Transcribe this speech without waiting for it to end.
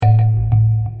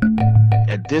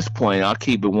this point, I'll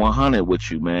keep it 100 with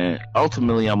you, man.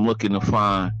 Ultimately, I'm looking to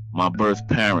find my birth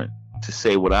parent to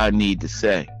say what I need to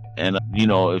say. And,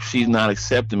 if she's not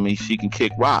accepting me, she can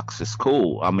kick rocks. It's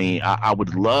cool. I mean, I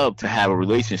would love to have a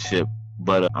relationship,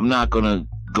 but I'm not going to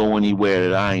go anywhere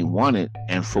that I ain't wanted.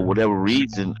 And for whatever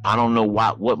reason, I don't know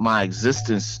what my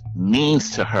existence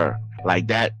means to her. Like,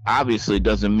 that obviously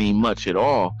doesn't mean much at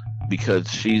all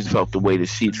because she's felt the way that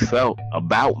she's felt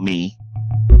about me.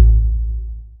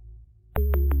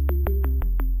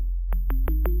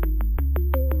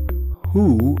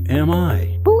 Who am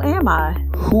I? Who am I?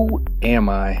 Who am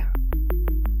I?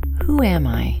 Who am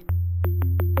I?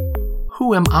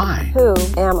 Who am I? Who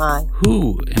am I?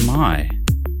 Who am I?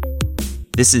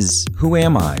 This is Who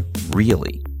Am I,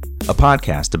 Really? A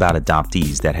podcast about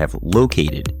adoptees that have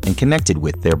located and connected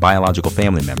with their biological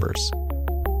family members.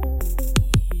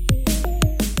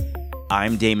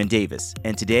 I'm Damon Davis,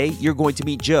 and today you're going to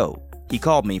meet Joe. He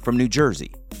called me from New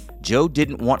Jersey. Joe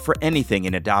didn't want for anything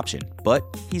in adoption, but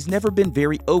he's never been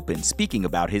very open speaking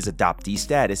about his adoptee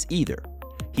status either.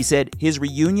 He said his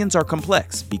reunions are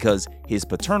complex because his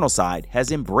paternal side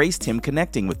has embraced him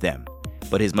connecting with them,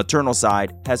 but his maternal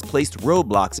side has placed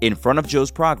roadblocks in front of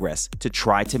Joe's progress to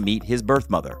try to meet his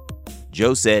birth mother.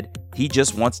 Joe said he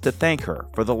just wants to thank her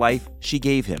for the life she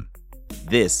gave him.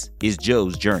 This is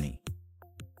Joe's journey.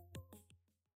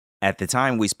 At the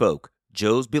time we spoke,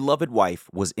 Joe's beloved wife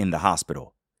was in the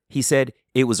hospital. He said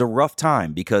it was a rough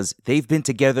time because they've been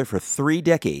together for 3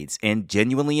 decades and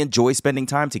genuinely enjoy spending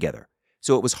time together,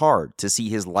 so it was hard to see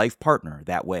his life partner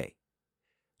that way.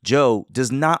 Joe does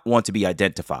not want to be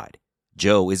identified.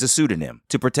 Joe is a pseudonym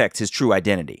to protect his true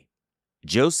identity.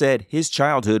 Joe said his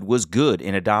childhood was good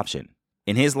in adoption.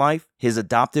 In his life, his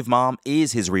adoptive mom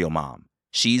is his real mom.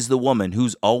 She's the woman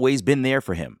who's always been there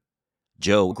for him.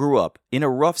 Joe grew up in a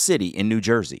rough city in New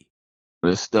Jersey.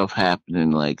 There's stuff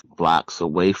happening like blocks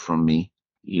away from me.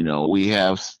 We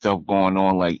have stuff going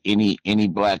on like any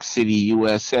black city,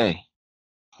 USA.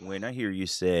 When I hear you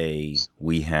say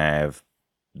we have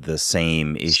the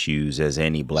same issues as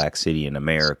any black city in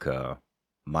America,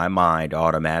 my mind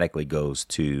automatically goes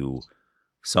to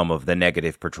some of the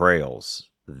negative portrayals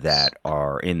that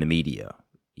are in the media.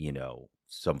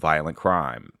 Some violent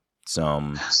crime,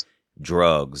 some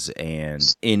drugs,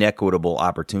 and inequitable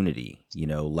opportunity,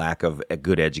 lack of a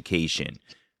good education,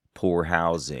 poor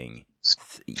housing,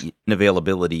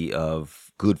 unavailability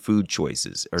of good food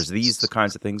choices. Are these the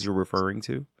kinds of things you're referring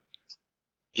to?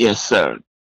 Yes, sir.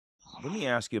 Let me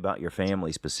ask you about your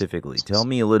family specifically. Tell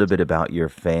me a little bit about your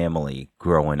family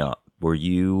growing up. Were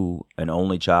you an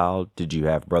only child? Did you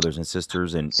have brothers and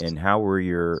sisters? And how were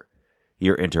your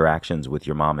interactions with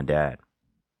your mom and dad?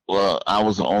 Well, I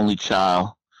was the only child,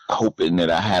 hoping that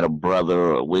I had a brother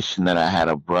or wishing that I had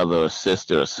a brother or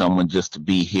sister or someone just to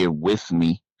be here with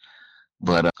me.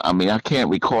 But I can't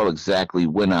recall exactly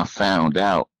when I found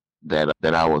out that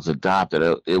I was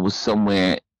adopted. It was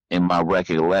somewhere in my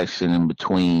recollection in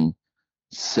between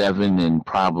 7 and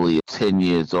probably 10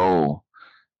 years old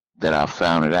that I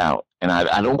found it out. And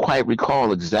I don't quite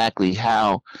recall exactly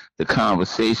how the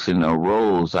conversation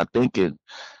arose. I think it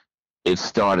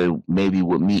started maybe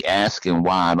with me asking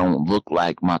why I don't look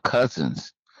like my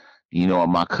cousins.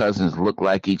 My cousins look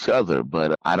like each other,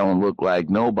 but I don't look like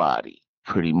nobody,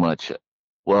 pretty much.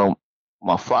 Well,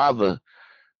 my father,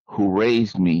 who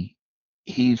raised me,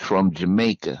 he's from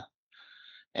Jamaica.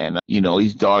 And,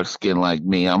 he's dark-skinned like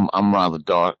me. I'm rather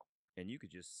dark. And you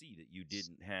could just see that you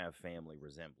didn't have family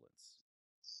resemblance.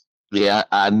 Yeah,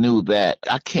 I knew that.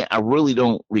 I really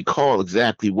don't recall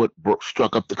exactly what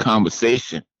struck up the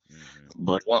conversation.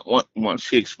 But once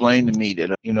she explained to me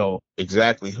that,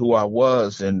 exactly who I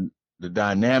was and the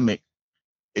dynamic,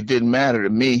 it didn't matter to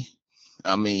me.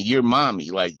 You're mommy,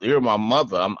 like you're my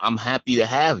mother. I'm happy to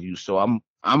have you. So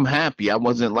I'm happy. I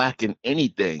wasn't lacking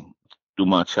anything through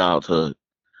my childhood.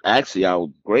 Actually, I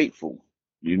was grateful,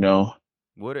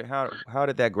 How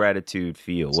did that gratitude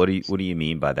feel? What do you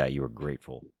mean by that? You were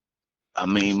grateful?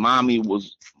 Mommy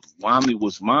was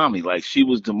mommy. Like, she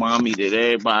was the mommy that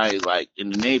everybody like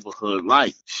in the neighborhood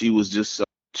liked. She was just,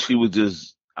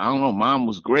 I don't know, mom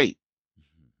was great.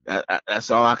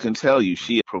 That's all I can tell you.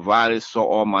 She provided, so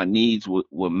all my needs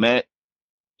were met.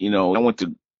 I went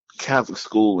to Catholic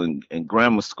school and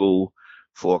grammar school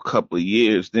for a couple of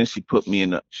years. Then she put me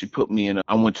in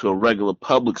I went to a regular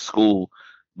public school,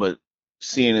 but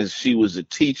seeing as she was a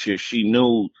teacher, she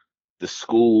knew the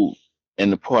school in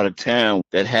the part of town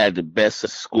that had the best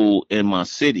school in my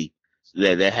city,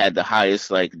 that had the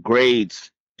highest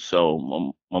grades.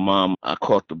 So my mom, I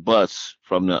caught the bus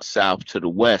from the south to the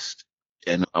west,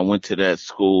 and I went to that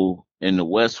school in the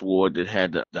West Ward that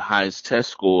had the highest test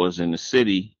scores in the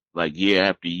city. like year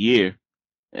after year.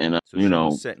 And, So she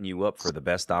was setting you up for the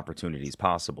best opportunities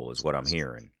possible, is what I'm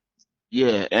hearing.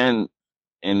 yeah. And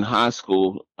in high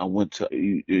school, I went to,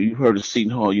 you heard of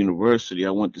Seton Hall University.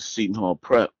 I went to Seton Hall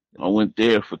Prep. I went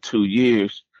there for 2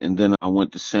 years, and then I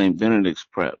went to St. Benedict's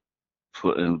Prep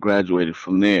and graduated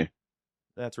from there.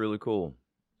 That's really cool.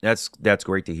 That's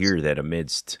great to hear that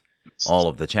amidst all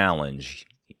of the challenge,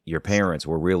 your parents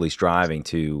were really striving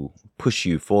to push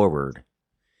you forward.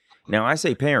 Now, I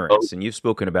say parents, and you've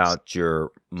spoken about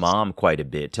your mom quite a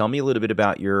bit. Tell me a little bit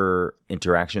about your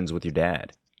interactions with your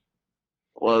dad.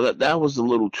 Well, that was a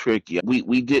little tricky.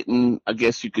 We didn't, I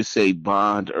guess you could say,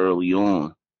 bond early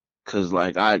on, because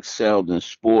like I excelled in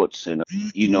sports, and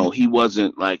he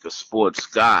wasn't like a sports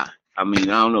guy. I mean,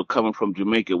 I don't know, coming from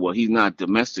Jamaica, well, he's not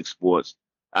domestic sports.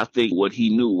 I think what he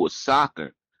knew was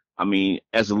soccer. I mean,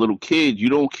 as a little kid, you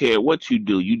don't care what you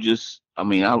do. You just, I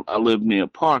mean, I live near a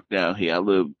park down here.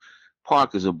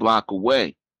 Park is a block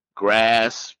away.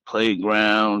 Grass,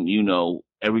 playground,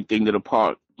 everything that a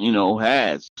park,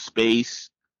 has. Space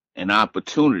and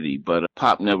opportunity. But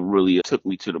Pop never really took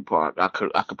me to the park. I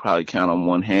could probably count on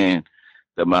one hand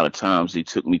the amount of times he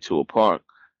took me to a park.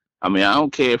 I mean, I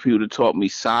don't care if he would have taught me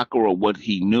soccer or what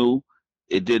he knew.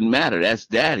 It didn't matter. That's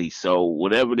daddy. So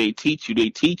whatever they teach you, they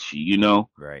teach you.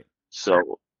 Right.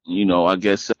 So, I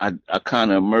guess I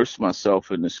kind of immersed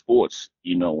myself in the sports,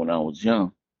 when I was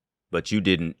young. But you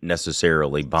didn't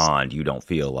necessarily bond, you don't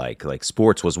feel like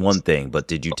sports was one thing, but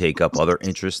did you take up other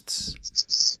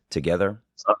interests together?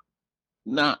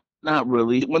 Not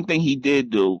really. One thing he did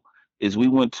do is we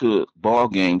went to ball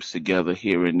games together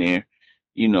here and there,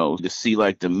 to see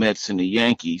like the Mets and the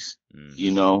Yankees,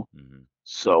 Mm-hmm.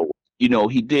 So,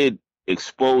 he did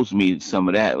expose me to some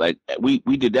of that. Like we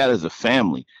did that as a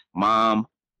family, mom,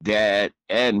 dad,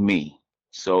 and me.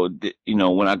 So,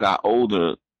 when I got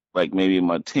older, like maybe in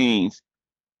my teens,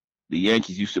 the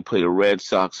Yankees used to play the Red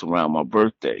Sox around my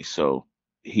birthday. So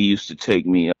he used to take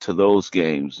me to those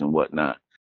games and whatnot.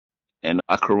 And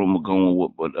I can remember going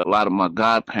with a lot of my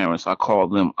godparents. I call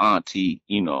them auntie,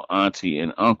 auntie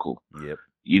and uncle. Yep.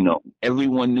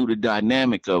 Everyone knew the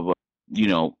dynamic of,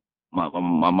 my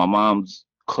mom's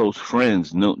close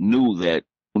friends knew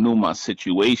my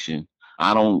situation.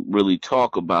 I don't really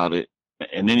talk about it.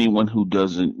 And anyone who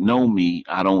doesn't know me,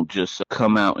 I don't just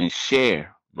come out and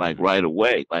share like right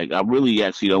away. Like I really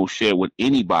actually don't share with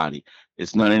anybody.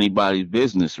 It's not anybody's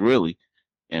business really.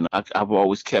 And I've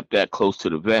always kept that close to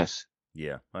the vest.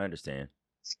 Yeah, I understand.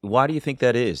 Why do you think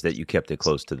that is, that you kept it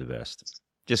close to the vest?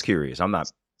 Just curious. I'm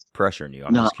not pressuring you.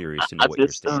 I'm just curious to know what your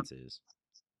stance is.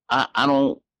 I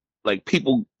don't, like,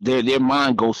 people, their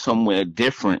mind goes somewhere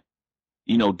different,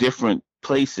 different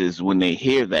places when they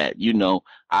hear that.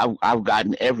 I've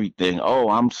gotten everything. Oh,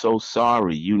 I'm so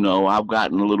sorry. I've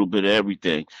gotten a little bit of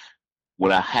everything.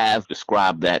 When I have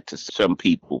described that to some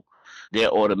people,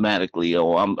 they're automatically,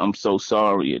 oh, I'm so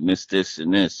sorry, and this,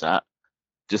 and this. I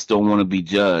just don't want to be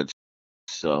judged.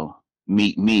 So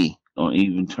meet me on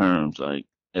even terms, like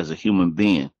as a human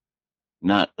being,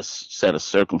 not a set of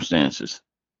circumstances.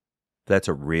 That's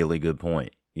a really good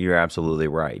point. You're absolutely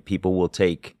right. People will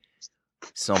take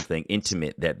something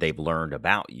intimate that they've learned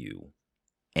about you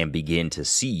and begin to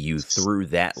see you through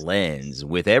that lens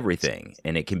with everything.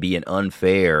 And it can be an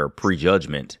unfair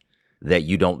prejudgment that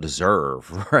you don't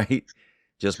deserve, right?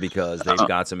 Just because they've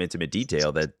got some intimate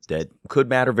detail that could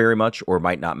matter very much or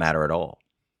might not matter at all.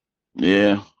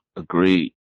 Yeah,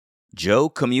 agreed. Joe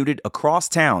commuted across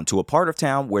town to a part of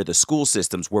town where the school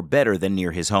systems were better than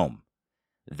near his home.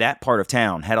 That part of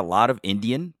town had a lot of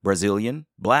Indian, Brazilian,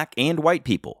 black, and white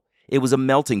people. It was a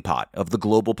melting pot of the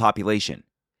global population.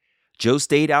 Joe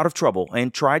stayed out of trouble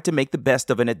and tried to make the best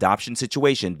of an adoption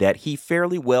situation that he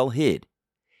fairly well hid.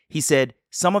 He said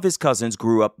some of his cousins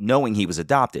grew up knowing he was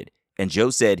adopted, and Joe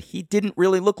said he didn't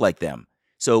really look like them,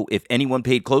 so if anyone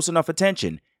paid close enough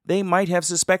attention, they might have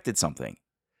suspected something.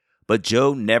 But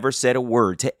Joe never said a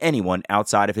word to anyone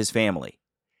outside of his family.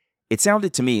 It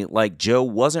sounded to me like Joe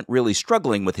wasn't really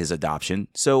struggling with his adoption,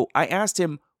 so I asked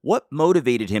him what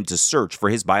motivated him to search for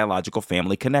his biological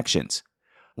family connections.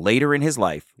 Later in his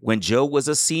life, when Joe was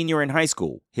a senior in high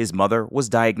school, his mother was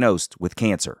diagnosed with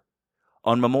cancer.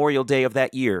 On Memorial Day of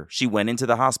that year, she went into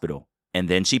the hospital, and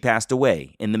then she passed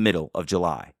away in the middle of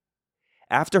July.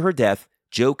 After her death,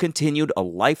 Joe continued a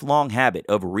lifelong habit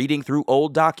of reading through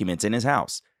old documents in his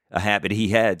house, a habit he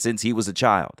had since he was a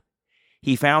child.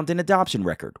 He found an adoption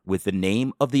record with the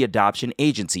name of the adoption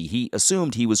agency he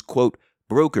assumed he was, quote,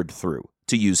 brokered through,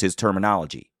 to use his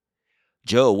terminology.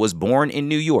 Joe was born in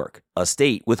New York, a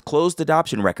state with closed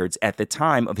adoption records at the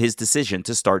time of his decision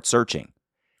to start searching.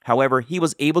 However, he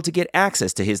was able to get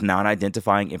access to his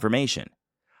non-identifying information.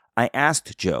 I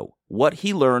asked Joe what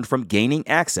he learned from gaining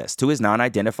access to his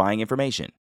non-identifying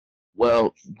information.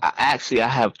 Well, I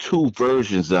have two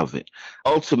versions of it.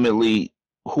 Ultimately,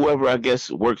 whoever I guess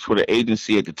works for the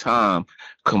agency at the time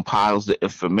compiles the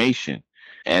information.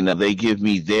 And they give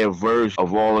me their version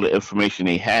of all of the information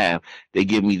they have. They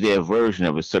give me their version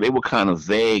of it. So they were kind of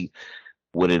vague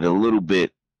with it a little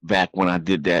bit back when I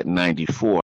did that in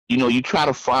 94. You try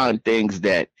to find things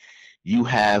that you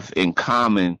have in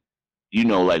common,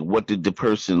 like what did the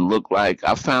person look like?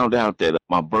 I found out that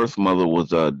my birth mother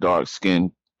was a dark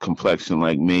skinned complexion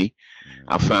like me.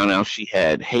 I found out she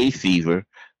had hay fever,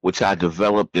 which I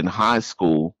developed in high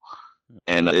school.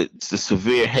 And it's the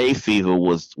severe hay fever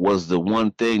was the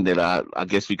one thing that I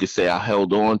guess you could say I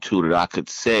held on to, that I could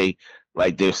say,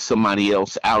 like, there's somebody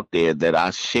else out there that I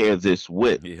share this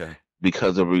with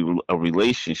because of a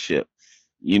relationship.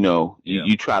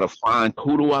 You try to find,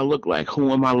 who do I look like?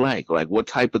 Who am I like? Like, what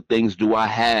type of things do I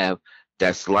have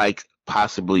that's like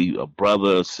possibly a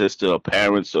brother, a sister, or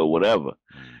parents, or whatever?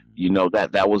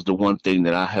 That was the one thing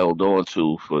that I held on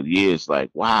to for years.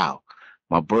 Like, wow,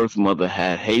 my birth mother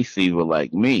had hay fever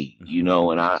like me,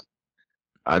 and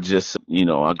I just,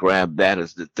 I grabbed that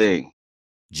as the thing.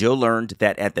 Joe learned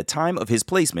that at the time of his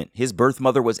placement, his birth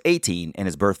mother was 18 and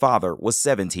his birth father was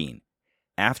 17.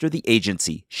 After the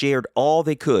agency shared all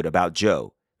they could about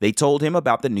Joe, they told him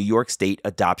about the New York State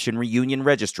Adoption Reunion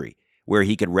Registry, where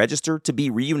he could register to be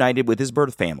reunited with his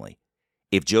birth family.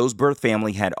 If Joe's birth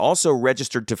family had also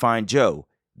registered to find Joe,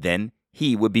 then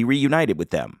he would be reunited with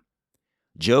them.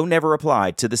 Joe never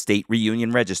applied to the state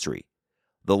reunion registry.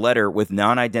 The letter with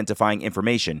non-identifying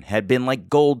information had been like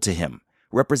gold to him,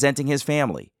 representing his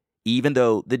family, even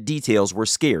though the details were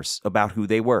scarce about who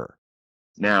they were.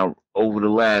 Now, over the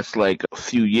last a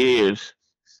few years,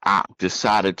 I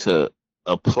decided to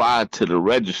apply to the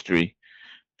registry,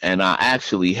 and I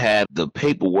actually had the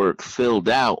paperwork filled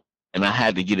out, and I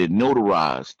had to get it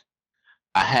notarized.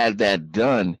 I had that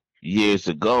done years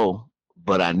ago,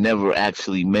 but I never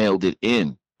actually mailed it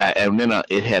in. And then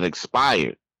it had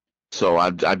expired. So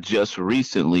I just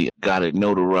recently got it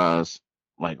notarized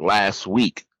last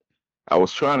week. I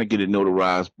was trying to get it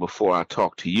notarized before I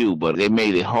talked to you, but they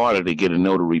made it harder to get a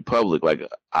notary public.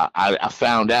 I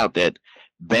found out that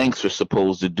banks are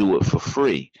supposed to do it for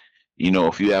free.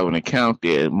 If you have an account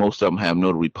there, most of them have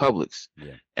notary publics.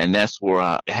 Yeah. And that's where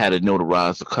I had it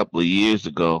notarized a couple of years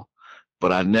ago,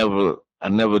 but I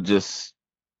never just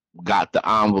got the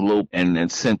envelope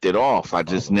and sent it off. I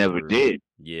just never did.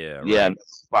 Yeah. Right. Yeah.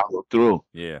 Follow through.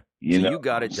 Yeah. You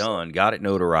got it done, got it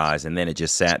notarized, and then it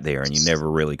just sat there and you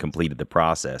never really completed the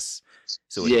process.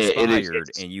 So it expired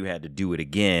and you had to do it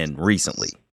again recently.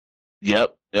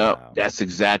 Yep. Wow. That's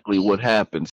exactly what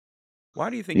happens. Why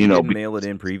do you think you didn't mail it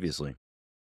in previously?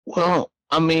 Well,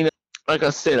 I mean, like I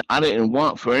said, I didn't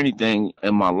want for anything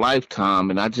in my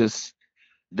lifetime, and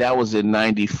that was in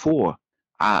 94.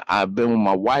 I've been with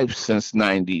my wife since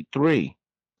 93.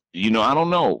 I don't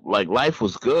know. Life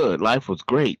was good. Life was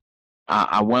great.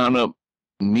 I wound up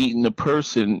meeting the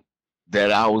person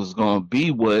that I was going to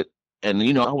be with, and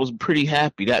I was pretty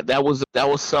happy. That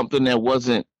was something that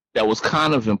was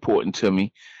kind of important to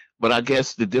me, but I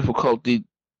guess the difficulty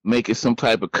making some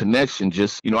type of connection,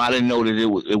 just I didn't know that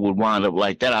it would wind up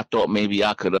like that. I thought maybe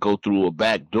I could go through a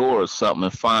back door or something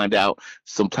and find out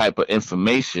some type of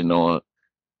information or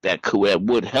that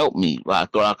would help me. I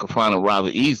thought I could find it rather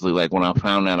easily. Like when I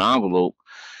found that envelope.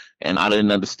 And I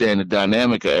didn't understand the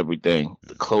dynamic of everything,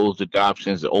 the closed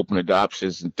adoptions, the open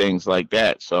adoptions, and things like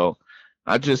that. So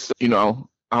I just,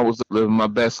 I was living my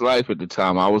best life at the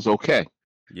time. I was okay.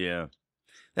 Yeah.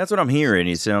 That's what I'm hearing.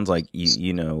 It sounds like,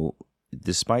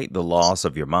 despite the loss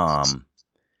of your mom,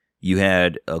 you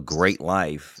had a great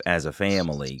life as a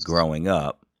family growing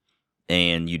up,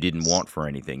 and you didn't want for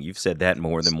anything. You've said that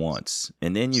more than once.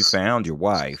 And then you found your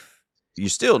wife. You're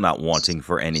still not wanting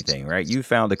for anything, right? You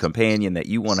found a companion that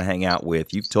you want to hang out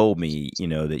with. You've told me,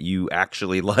 that you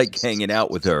actually like hanging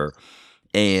out with her,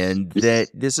 and that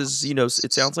this is,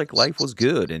 it sounds like life was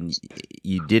good and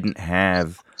you didn't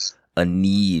have a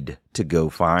need to go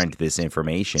find this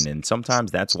information. And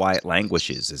sometimes that's why it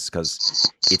languishes, is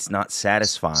because it's not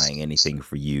satisfying anything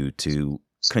for you to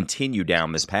continue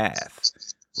down this path,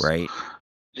 right?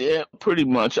 Yeah, pretty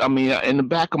much. I mean, in the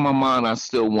back of my mind, I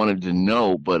still wanted to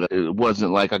know, but it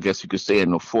wasn't I guess you could say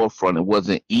in the forefront. It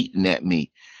wasn't eating at me.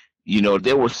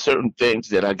 There were certain things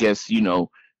that I guess, you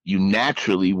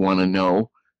naturally want to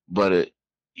know, but,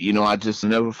 I just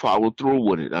never followed through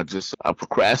with it. I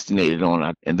procrastinated on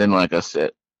it. And then, like I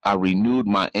said, I renewed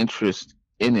my interest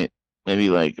in it maybe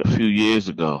a few years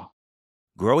ago.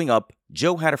 Growing up,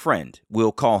 Joe had a friend.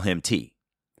 We'll call him T.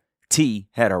 T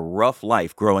had a rough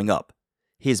life growing up.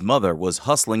 His mother was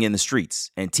hustling in the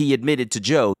streets, and T admitted to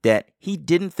Joe that he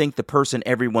didn't think the person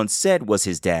everyone said was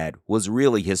his dad was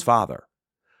really his father.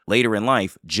 Later in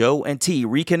life, Joe and T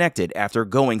reconnected after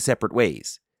going separate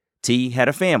ways. T had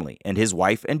a family, and his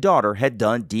wife and daughter had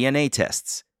done DNA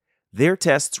tests. Their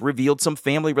tests revealed some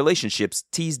family relationships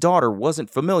T's daughter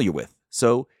wasn't familiar with,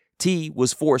 so T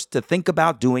was forced to think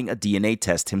about doing a DNA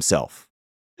test himself.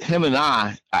 Him and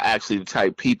I are actually the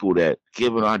type of people that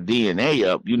giving our DNA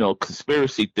up,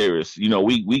 conspiracy theorists.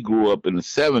 We grew up in the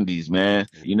 70s, man.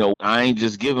 I ain't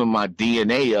just giving my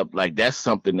DNA up. Like, that's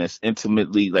something that's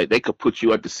intimately, like, they could put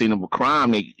you at the scene of a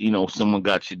crime. Someone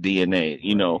got your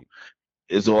DNA,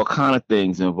 There's all kind of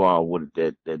things involved with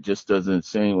it that just doesn't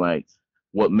seem like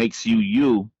what makes you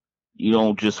you. You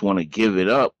don't just want to give it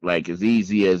up like as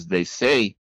easy as they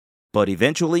say. But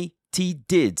eventually, T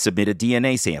did submit a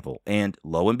DNA sample, and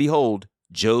lo and behold,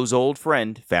 Joe's old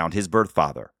friend found his birth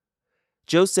father.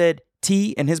 Joe said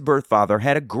T and his birth father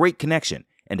had a great connection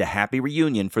and a happy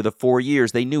reunion for the 4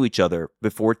 years they knew each other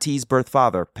before T's birth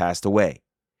father passed away.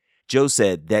 Joe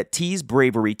said that T's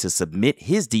bravery to submit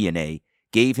his DNA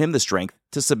gave him the strength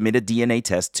to submit a DNA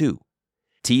test too.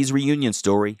 T's reunion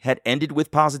story had ended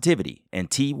with positivity, and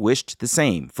T wished the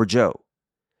same for Joe.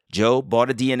 Joe bought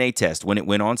a DNA test when it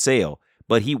went on sale,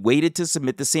 but he waited to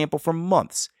submit the sample for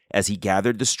months as he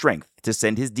gathered the strength to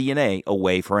send his DNA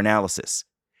away for analysis.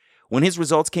 When his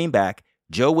results came back,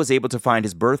 Joe was able to find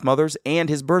his birth mother's and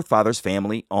his birth father's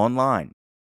family online.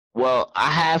 Well, I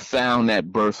have found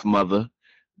that birth mother,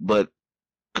 but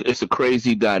it's a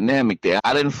crazy dynamic there.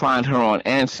 I didn't find her on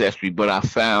Ancestry, but I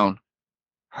found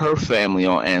her family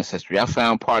on Ancestry. I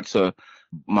found parts of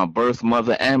my birth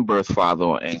mother and birth father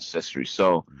on Ancestry.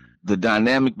 So the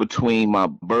dynamic between my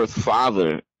birth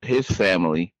father, his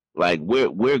family, like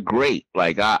we're great.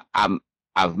 Like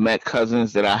I've met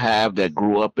cousins that I have that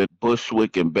grew up in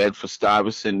Bushwick and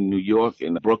Bedford-Stuyvesant, New York,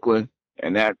 and Brooklyn,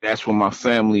 and that's where my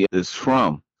family is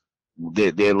from.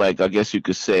 They're like, I guess you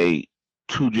could say,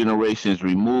 2 generations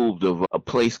removed of a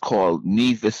place called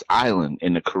Nevis Island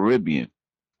in the Caribbean.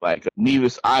 Like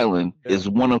Nevis Island is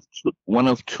one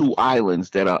of 2 islands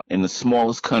that are in the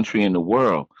smallest country in the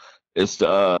world. It's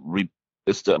the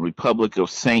Republic of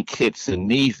St. Kitts and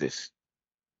Nevis.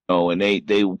 And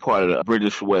they were part of the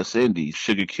British West Indies,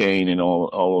 sugarcane and all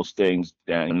those things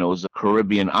down in those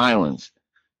Caribbean islands.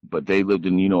 But they lived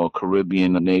in a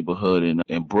Caribbean neighborhood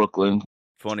in Brooklyn.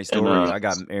 Funny story. I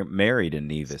got married in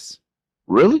Nevis.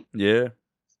 Really? Yeah,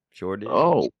 sure did.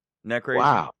 Oh, isn't that crazy?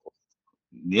 Wow.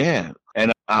 Yeah.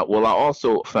 And I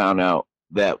also found out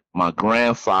that my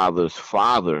grandfather's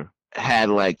father had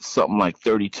something like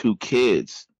 32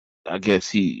 kids. I guess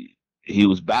he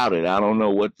was about it. I don't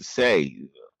know what to say.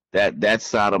 That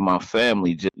side of my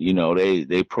family,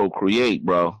 they procreate,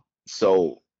 bro.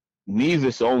 So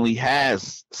Nevis only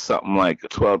has something like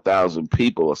 12,000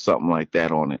 people or something like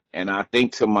that on it. And I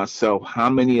think to myself, how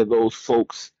many of those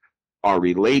folks are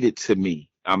related to me?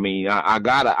 I mean, I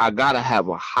gotta have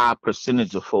a high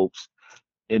percentage of folks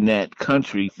in that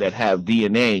country that have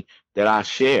DNA that I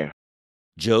share.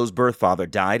 Joe's birth father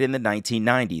died in the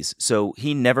 1990s, so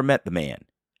he never met the man.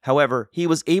 However, he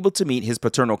was able to meet his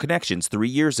paternal connections 3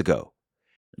 years ago.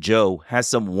 Joe has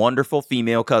some wonderful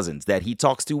female cousins that he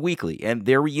talks to weekly, and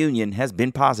their reunion has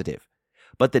been positive.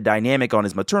 But the dynamic on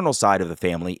his maternal side of the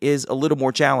family is a little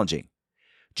more challenging.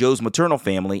 Joe's maternal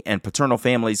family and paternal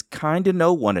families kind of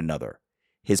know one another.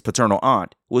 His paternal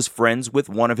aunt was friends with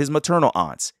one of his maternal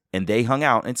aunts, and they hung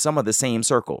out in some of the same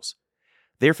circles.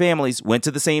 Their families went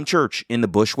to the same church in the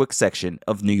Bushwick section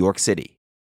of New York City.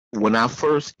 When I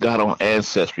first got on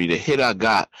Ancestry, the hit I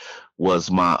got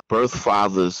was my birth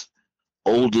father's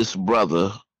oldest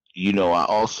brother. I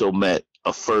also met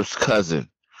a first cousin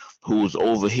who was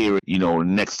over here, the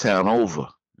next town over.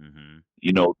 Mm-hmm.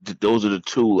 Those are the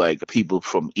 2 people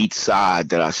from each side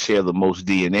that I share the most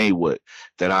DNA with,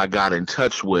 that I got in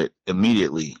touch with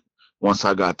immediately once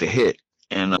I got the hit.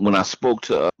 And when I spoke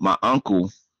to my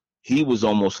uncle, he was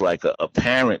almost like a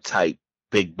parent type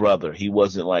big brother. He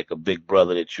wasn't like a big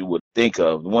brother that you would think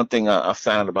of. The one thing I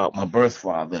found about my birth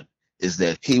father is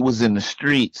that he was in the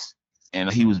streets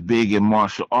and he was big in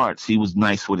martial arts. He was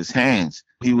nice with his hands.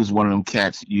 He was one of them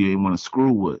cats you didn't want to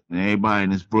screw with. And everybody in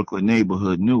this Brooklyn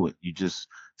neighborhood knew it. You just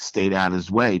stayed out of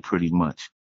his way pretty much.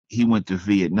 He went to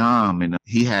Vietnam and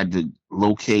he had to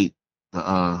locate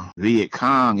the Viet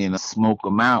Cong and smoke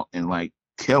them out and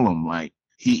kill them.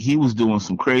 He was doing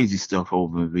some crazy stuff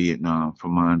over in Vietnam,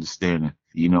 from my understanding.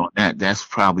 That's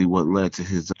probably what led to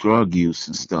his drug use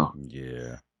and stuff.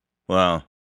 Yeah. Well,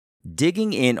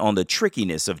 digging in on the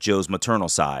trickiness of Joe's maternal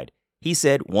side, He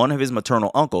said one of his maternal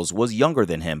uncles was younger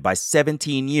than him by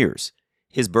 17 years,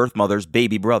 his birth mother's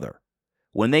baby brother.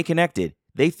 When they connected,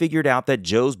 they figured out that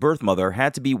Joe's birth mother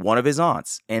had to be one of his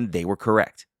aunts, and they were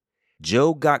correct.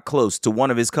 Joe got close to one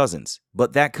of his cousins,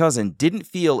 but that cousin didn't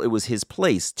feel it was his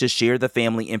place to share the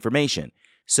family information,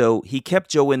 so he kept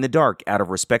Joe in the dark out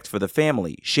of respect for the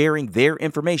family sharing their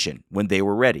information when they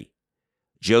were ready.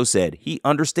 Joe said he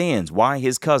understands why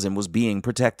his cousin was being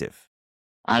protective.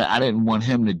 I didn't want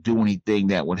him to do anything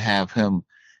that would have him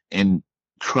in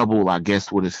trouble, I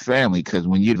guess, with his family, because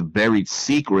when you're the buried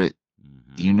secret,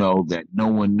 that no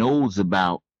one knows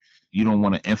about, you don't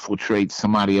want to infiltrate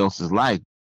somebody else's life.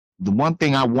 The one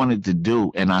thing I wanted to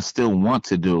do, and I still want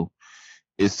to do,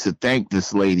 is to thank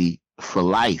this lady for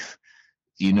life.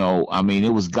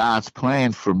 It was God's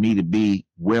plan for me to be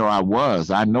where I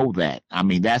was. I know that.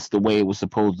 That's the way it was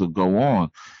supposed to go on.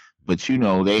 But,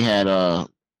 they had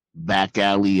back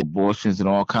alley abortions and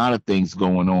all kind of things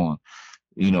going on,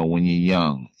 when you're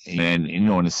young. And, in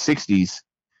the 60s,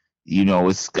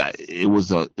 it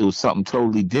was something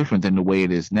totally different than the way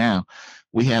it is now.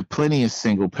 We have plenty of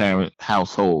single parent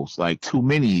households, like too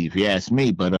many, if you ask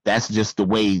me, but that's just the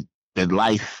way that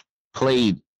life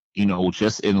played,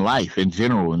 just in life in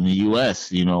general in the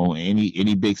U.S.,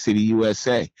 any big city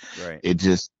USA. Right. It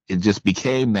just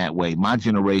became that way. My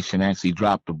generation actually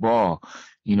dropped the ball,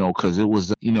 because it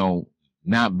was,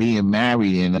 not being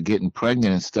married and getting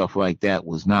pregnant and stuff like that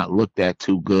was not looked at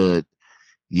too good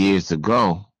years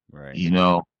ago. Right.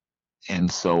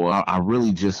 And so I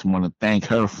really just want to thank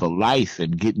her for life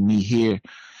and getting me here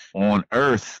on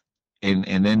earth and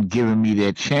then giving me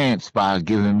that chance by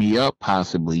giving me up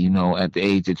possibly, at the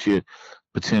age that you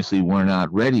potentially were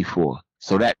not ready for.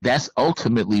 So that's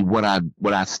ultimately what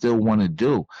I still want to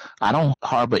do. I don't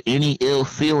harbor any ill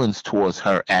feelings towards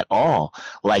her at all,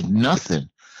 like nothing.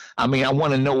 I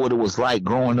want to know what it was like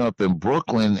growing up in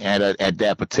Brooklyn at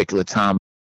that particular time.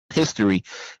 History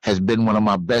has been one of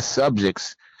my best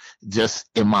subjects just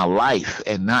in my life,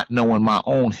 and not knowing my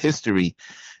own history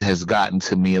has gotten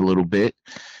to me a little bit.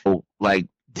 So, like,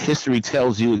 history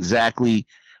tells you exactly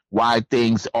why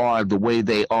things are the way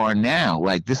they are now.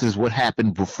 Like, this is what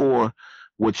happened before,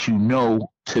 what you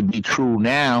know to be true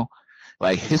now.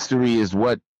 Like, history is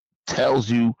what tells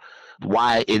you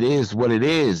why it is what it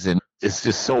is, and it's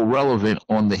just so relevant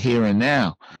on the here and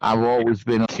now. I've always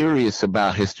been curious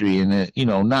about history, and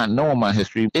not knowing my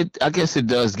history, I guess it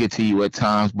does get to you at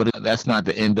times, but that's not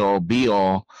the end all be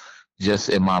all. Just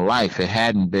in my life, it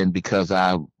hadn't been, because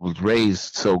I was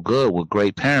raised so good with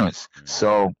great parents.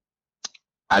 So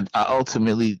I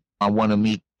ultimately want to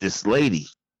meet this lady.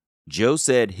 Joe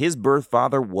said his birth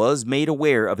father was made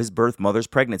aware of his birth mother's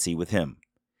pregnancy with him.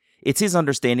 It's his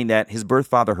understanding that his birth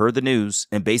father heard the news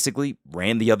and basically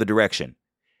ran the other direction.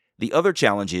 The other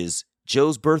challenge is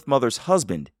Joe's birth mother's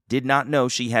husband did not know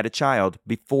she had a child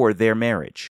before their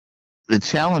marriage. The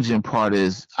challenging part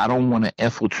is I don't want to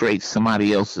infiltrate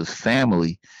somebody else's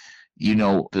family.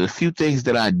 The few things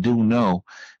that I do know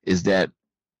is that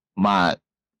my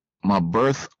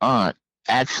birth aunt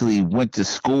actually went to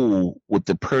school with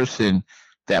the person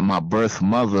that my birth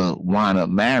mother wound up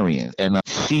marrying. And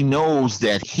she knows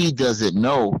that he doesn't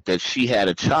know that she had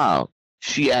a child.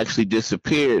 She actually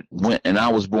disappeared and I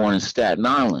was born in Staten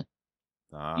Island.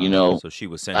 So she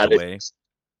was sent away?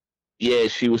 Yeah,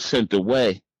 she was sent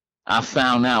away. I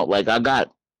found out, like, I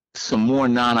got some more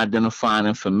non-identifying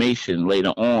information later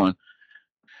on,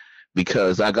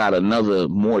 because I got another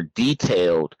more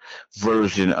detailed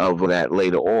version of that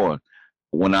later on.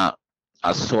 When I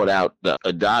sought out the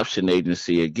adoption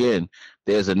agency again,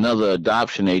 there's another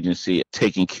adoption agency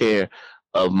taking care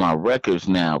of my records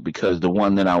now, because the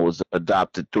one that I was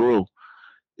adopted through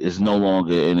is no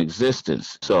longer in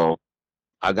existence. So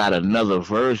I got another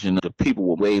version. The people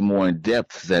were way more in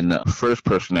depth than the first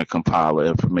person that compiled the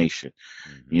information,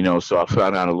 so I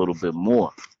found out a little bit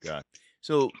more. Got it.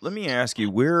 So let me ask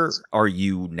you, where are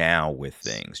you now with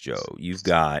things, Joe? You've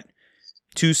got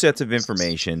two sets of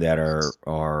information that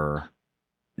are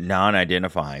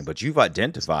non-identifying, but you've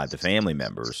identified the family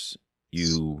members.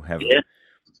 You have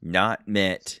not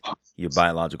met your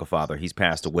biological father. He's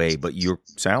passed away, but you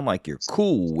sound like you're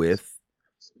cool with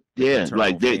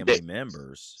like family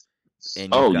members.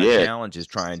 And you've got challenges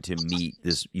trying to meet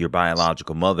your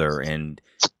biological mother, and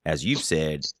as you've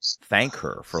said, thank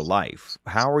her for life.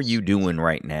 How are you doing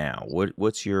right now?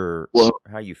 What's your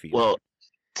how you feel? Well,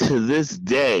 to this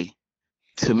day,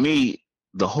 to me,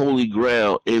 the Holy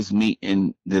Grail is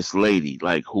meeting this lady,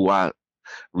 like, who I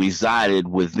resided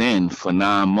within for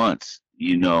 9 months,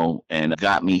 and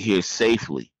got me here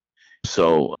safely.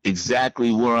 So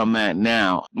exactly where I'm at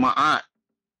now, my aunt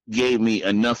gave me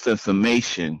enough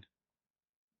information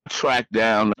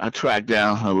I tracked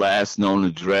down her last known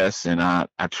address, and I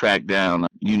tracked down,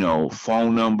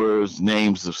 phone numbers,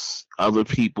 names of other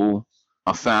people.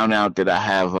 I found out that I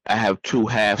have two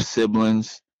half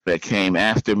siblings that came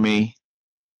after me.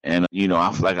 And,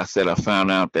 like I said, I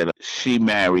found out that she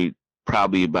married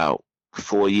probably about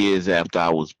 4 years after I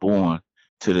was born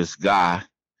to this guy.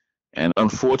 And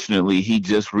unfortunately, he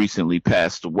just recently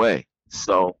passed away.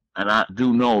 So, and I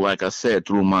do know, like I said,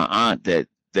 through my aunt, that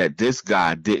this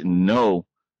guy didn't know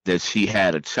that she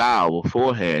had a child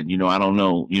beforehand. I don't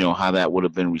know, how that would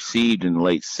have been received in the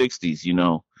late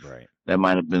 60s, Right. That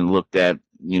might have been looked at,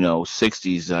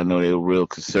 60s. I know they were real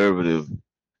conservative.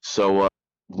 So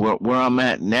where I'm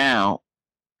at now,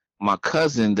 my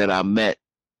cousin that I met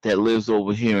that lives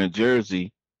over here in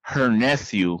Jersey, her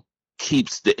nephew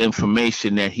keeps the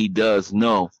information that he does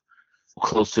know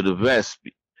close to the vest.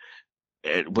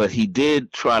 But he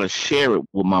did try to share it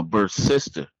with my birth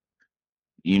sister,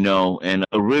 and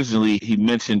originally he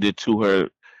mentioned it to her,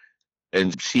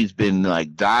 and she's been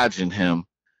like dodging him,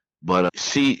 but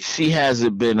she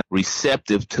hasn't been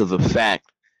receptive to the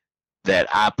fact that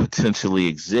I potentially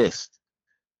exist.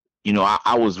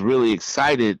 I was really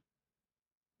excited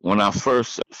when I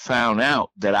first found out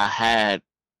that I had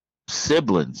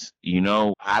siblings.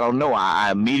 I don't know. I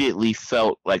immediately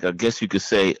felt like, I guess you could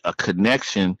say, a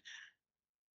connection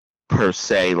per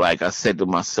se. Like I said to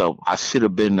myself, I should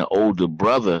have been the older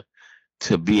brother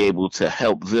to be able to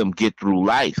help them get through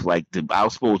life. Like I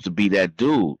was supposed to be that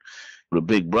dude, the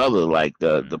big brother, like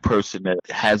the person that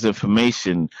has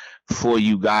information for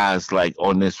you guys, like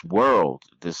on this world,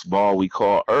 this ball we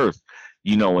call Earth,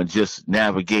 and just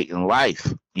navigating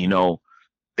life.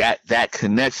 That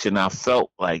connection I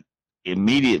felt like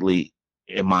immediately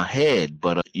in my head,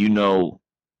 but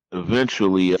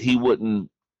eventually he wouldn't.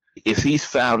 If he's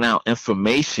found out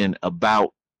information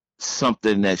about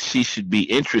something that she should be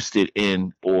interested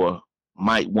in or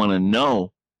might want to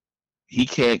know, he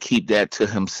can't keep that to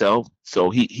himself. So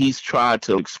he's tried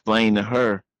to explain to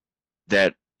her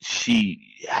that she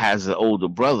has an older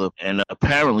brother, and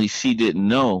apparently she didn't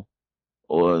know,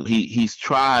 or he's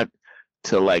tried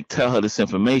to like tell her this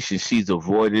information. She's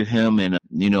avoided him and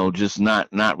just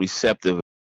not receptive.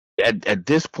 At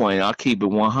this point, I'll keep it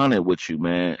 100 with you,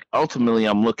 man. Ultimately,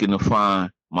 I'm looking to find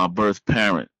my birth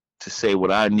parent to say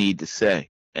what I need to say.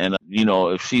 And,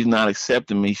 if she's not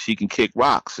accepting me, she can kick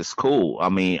rocks. It's cool. I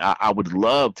mean, I would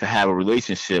love to have a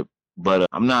relationship, but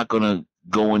I'm not going to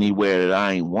go anywhere that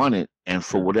I ain't wanted. And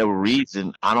for whatever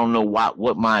reason, I don't know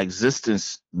what my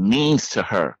existence means to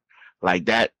her. Like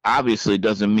that obviously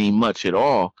doesn't mean much at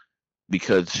all,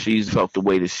 because she's felt the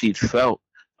way that she's felt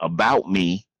about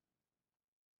me.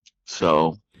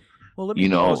 So, well, let me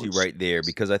pause you right there,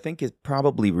 because I think it's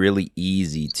probably really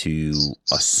easy to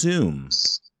assume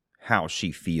how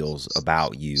she feels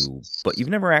about you, but you've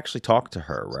never actually talked to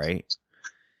her, right?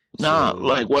 Nah,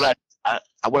 like what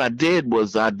I did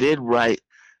was I did write,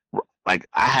 like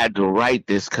I had to write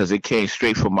this because it came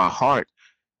straight from my heart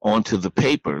onto the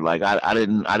paper. Like I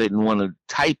didn't want to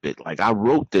type it. Like I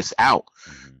wrote this out,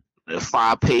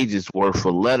 5 pages worth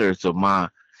of letters of my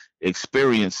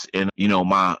experience and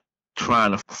my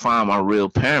trying to find my real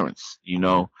parents.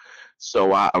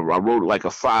 So I wrote like a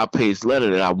 5-page letter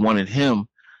that I wanted him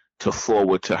to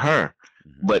forward to her.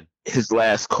 But his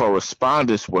last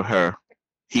correspondence with her,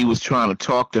 he was trying to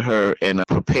talk to her and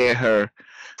prepare her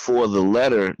for the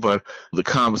letter, but the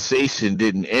conversation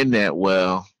didn't end that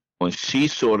well. When she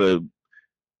sort of,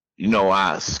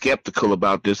 I was skeptical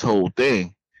about this whole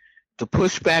thing. The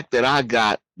pushback that I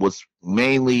got was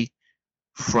mainly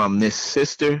from this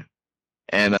sister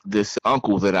and this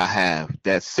uncle that I have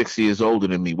that's 6 years older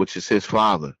than me, which is his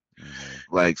father.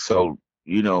 Like, so,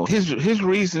 his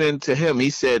reasoning to him, he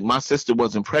said, my sister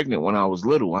wasn't pregnant when I was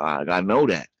little. I know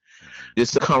that.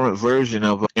 This current version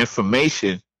of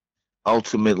information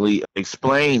ultimately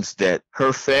explains that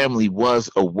her family was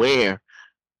aware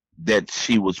that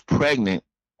she was pregnant,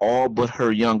 all but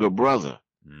her younger brother.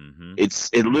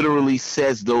 It literally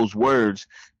says those words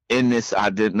in this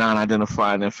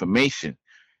non-identified information,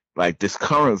 like this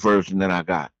current version that I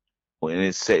got. And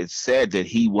it said that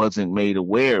he wasn't made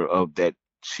aware of that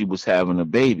she was having a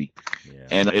baby. Yeah.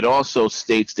 And it also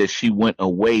states that she went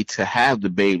away to have the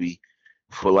baby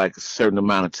for like a certain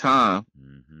amount of time,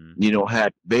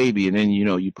 had the baby, and then,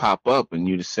 you pop up and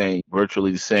you're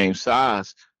virtually the same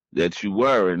size that you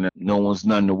were, and no one's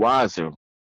none the wiser.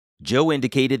 Joe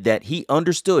indicated that he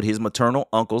understood his maternal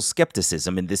uncle's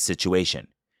skepticism in this situation.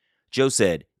 Joe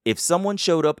said if someone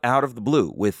showed up out of the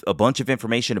blue with a bunch of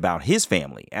information about his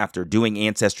family after doing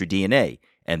Ancestry DNA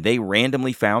and they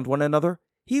randomly found one another,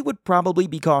 he would probably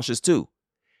be cautious too.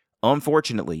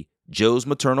 Unfortunately, Joe's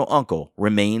maternal uncle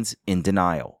remains in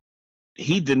denial.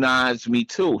 He denies me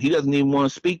too. He doesn't even want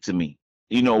to speak to me.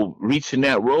 Reaching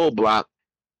that roadblock,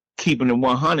 keeping it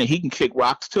 100, he can kick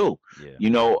rocks too.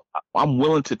 Yeah. I'm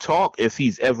willing to talk if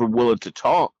he's ever willing to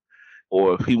talk,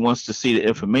 or if he wants to see the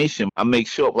information. I make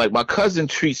sure, like, my cousin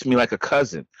treats me like a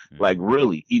cousin. Like,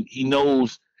 really, he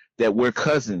knows that we're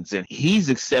cousins, and he's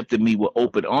accepted me with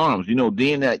open arms.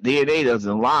 DNA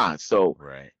doesn't lie. So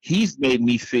he's made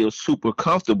me feel super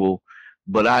comfortable,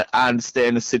 but I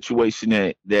understand the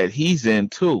situation that he's in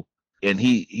too. And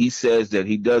he says that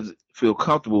he does feel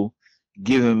comfortable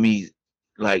giving me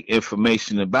like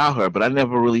information about her, but I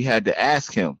never really had to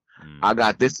ask him. I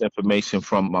got this information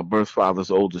from my birth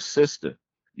father's older sister.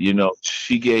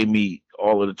 She gave me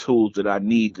all of the tools that I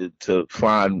needed to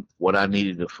find what I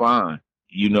needed to find.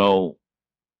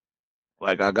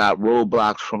 Like, I got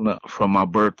roadblocks from my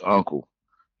birth uncle.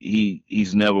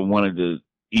 He's never wanted to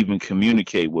even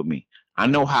communicate with me. I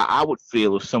know how I would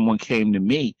feel if someone came to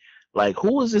me like,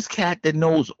 who is this cat that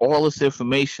knows all this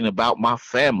information about my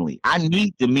family? I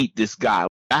need to meet this guy.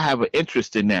 I have an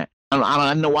interest in that.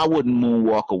 I know I wouldn't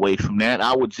moonwalk away from that.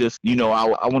 I would just, I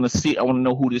want to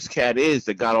know who this cat is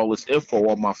that got all this info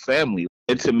on my family,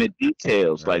 intimate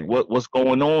details, like what's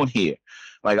going on here.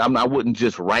 Like, I wouldn't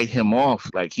just write him off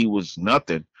like he was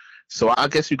nothing. So I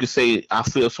guess you could say I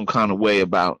feel some kind of way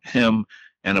about him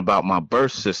and about my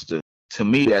birth sister. To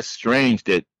me, that's strange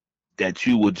that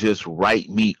you would just write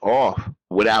me off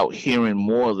without hearing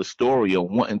more of the story or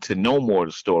wanting to know more of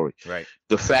the story. Right.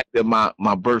 The fact that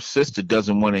my birth sister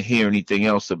doesn't want to hear anything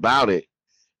else about it,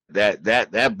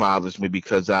 that bothers me,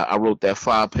 because I wrote that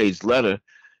 5-page letter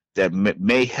that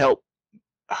may help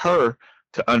her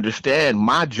to understand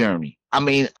my journey. I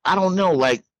mean, I don't know,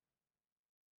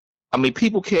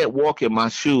 people can't walk in my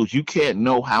shoes. You can't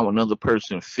know how another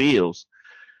person feels,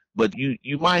 but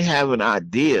you might have an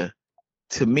idea.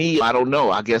 To me, I don't know.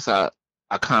 I guess I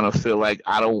kind of feel like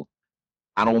I don't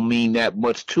mean that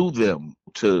much to them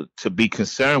to be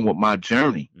concerned with my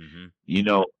journey,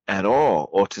 at all,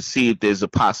 or to see if there's a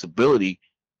possibility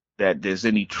that there's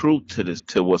any truth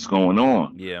to what's going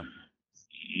on. Yeah.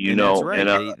 That's right.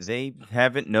 And they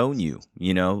haven't known you,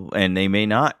 and they may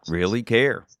not really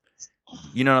care.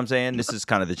 You know what I'm saying? This is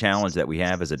kind of the challenge that we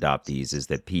have as adoptees, is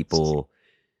that people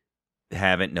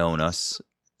haven't known us.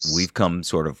 We've come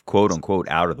sort of, quote unquote,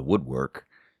 out of the woodwork,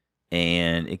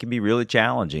 and it can be really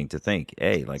challenging to think,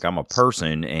 hey, like, I'm a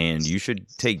person and you should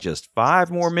take just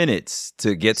 5 more minutes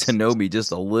to get to know me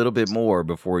just a little bit more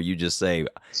before you just say,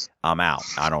 I'm out.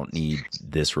 I don't need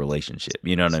this relationship.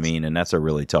 You know what I mean? And that's a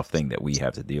really tough thing that we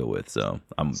have to deal with. So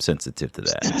I'm sensitive to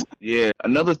that. Yeah.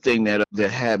 Another thing that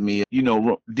had me,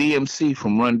 DMC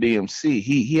from Run DMC,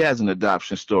 he has an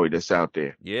adoption story that's out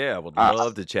there. Yeah. I would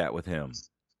love to chat with him.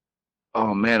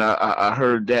 Oh man, I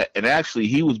heard that, and actually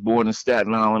he was born in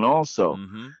Staten Island also.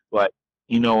 But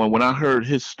and when I heard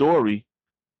his story,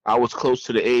 I was close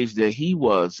to the age that he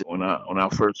was when I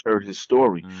first heard his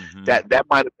story. That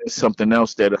might have been something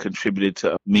else that contributed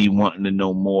to me wanting to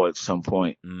know more at some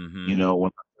point. When I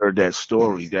heard that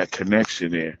story, that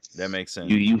connection there. That makes sense.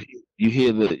 You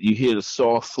hear the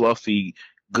soft, fluffy,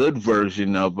 good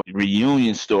version of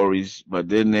reunion stories, but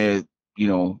then there,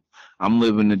 I'm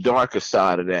living the darker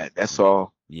side of that. That's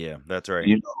all. Yeah, that's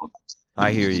right.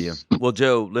 I hear you. Well,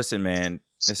 Joe, listen, man,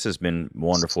 this has been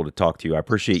wonderful to talk to you. I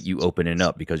appreciate you opening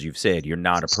up, because you've said you're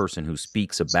not a person who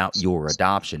speaks about your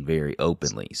adoption very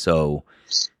openly. So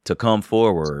to come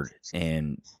forward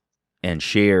and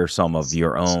share some of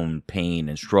your own pain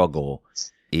and struggle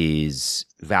is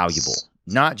valuable,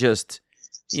 not just,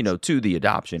 to the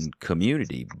adoption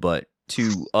community, but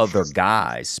to other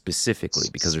guys specifically,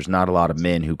 because there's not a lot of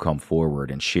men who come forward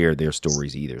and share their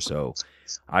stories either. So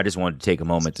I just wanted to take a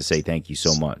moment to say thank you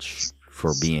so much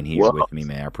for being here with me,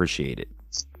 man. I appreciate it.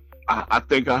 I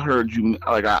think I heard you,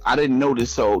 like, I didn't know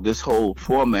this whole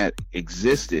format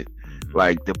existed,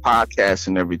 like the podcast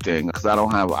and everything, because I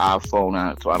don't have an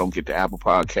iPhone, so I don't get the Apple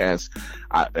Podcasts.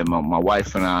 And my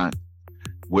wife and I,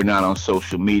 we're not on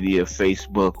social media,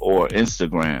 Facebook or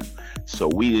Instagram, so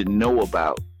we didn't know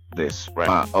about this, right?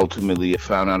 I ultimately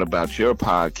found out about your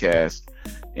podcast,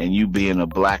 and you being a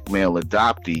black male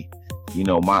adoptee,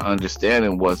 my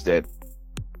understanding was that,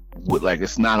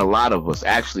 it's not a lot of us.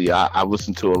 Actually, I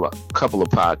listened to a couple of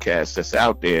podcasts that's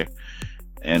out there,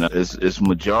 and it's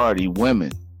majority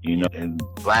women, and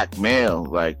black male,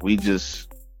 like, we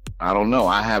just, I don't know,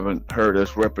 I haven't heard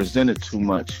us represented too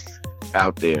much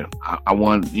out there.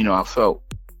 I felt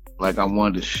like I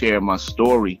wanted to share my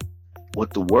story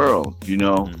with the world,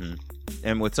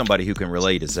 and with somebody who can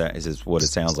relate. Is what it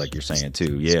sounds like you're saying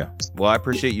too. Yeah. Well, I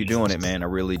appreciate you doing it, man. I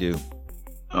really do.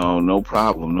 Oh, no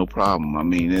problem, no problem. I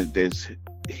mean, there's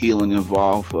healing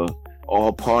involved for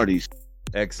all parties.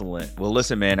 Excellent. Well,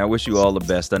 listen, man, I wish you all the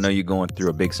best. I know you're going through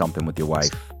a big something with your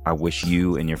wife. I wish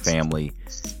you and your family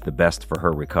the best for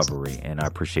her recovery, and I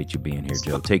appreciate you being here,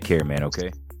 Joe. Take care, man,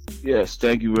 okay? Yes,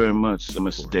 thank you very much,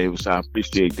 Mr. Davis. I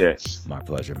appreciate that. My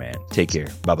pleasure, man. Take care.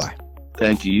 Bye-bye.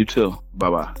 Thank you. You too.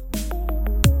 Bye-bye.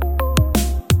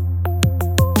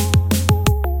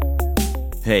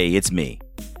 Hey, it's me.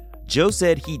 Joe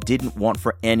said he didn't want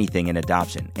for anything in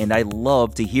adoption, and I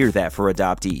love to hear that for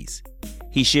adoptees.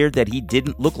 He shared that he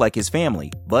didn't look like his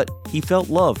family, but he felt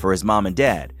love for his mom and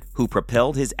dad, who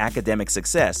propelled his academic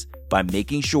success by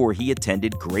making sure he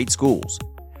attended great schools.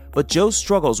 But Joe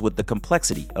struggles with the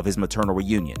complexity of his maternal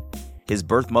reunion. His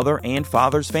birth mother and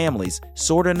father's families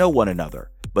sorta know one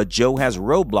another, but Joe has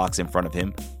roadblocks in front of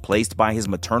him placed by his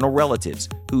maternal relatives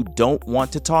who don't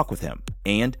want to talk with him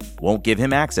and won't give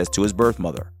him access to his birth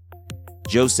mother.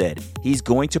 Joe said he's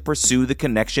going to pursue the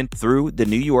connection through the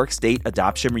New York State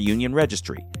Adoption Reunion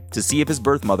Registry to see if his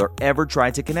birth mother ever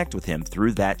tried to connect with him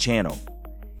through that channel.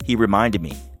 He reminded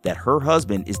me that her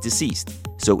husband is deceased,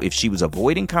 so if she was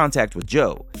avoiding contact with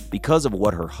Joe because of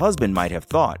what her husband might have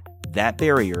thought, that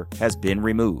barrier has been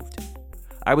removed.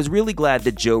 I was really glad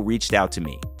that Joe reached out to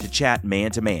me to chat man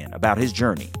to man about his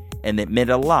journey, and it meant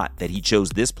a lot that he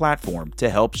chose this platform to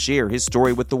help share his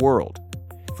story with the world.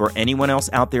 For anyone else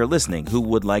out there listening who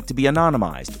would like to be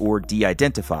anonymized or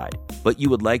de-identified, but you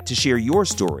would like to share your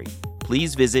story,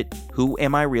 please visit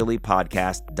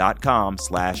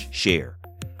whoamireallypodcast.com/share.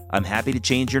 I'm happy to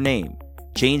change your name,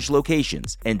 change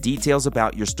locations, and details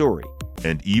about your story,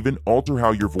 and even alter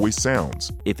how your voice sounds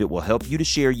if it will help you to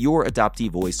share your adoptee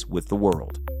voice with the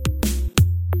world.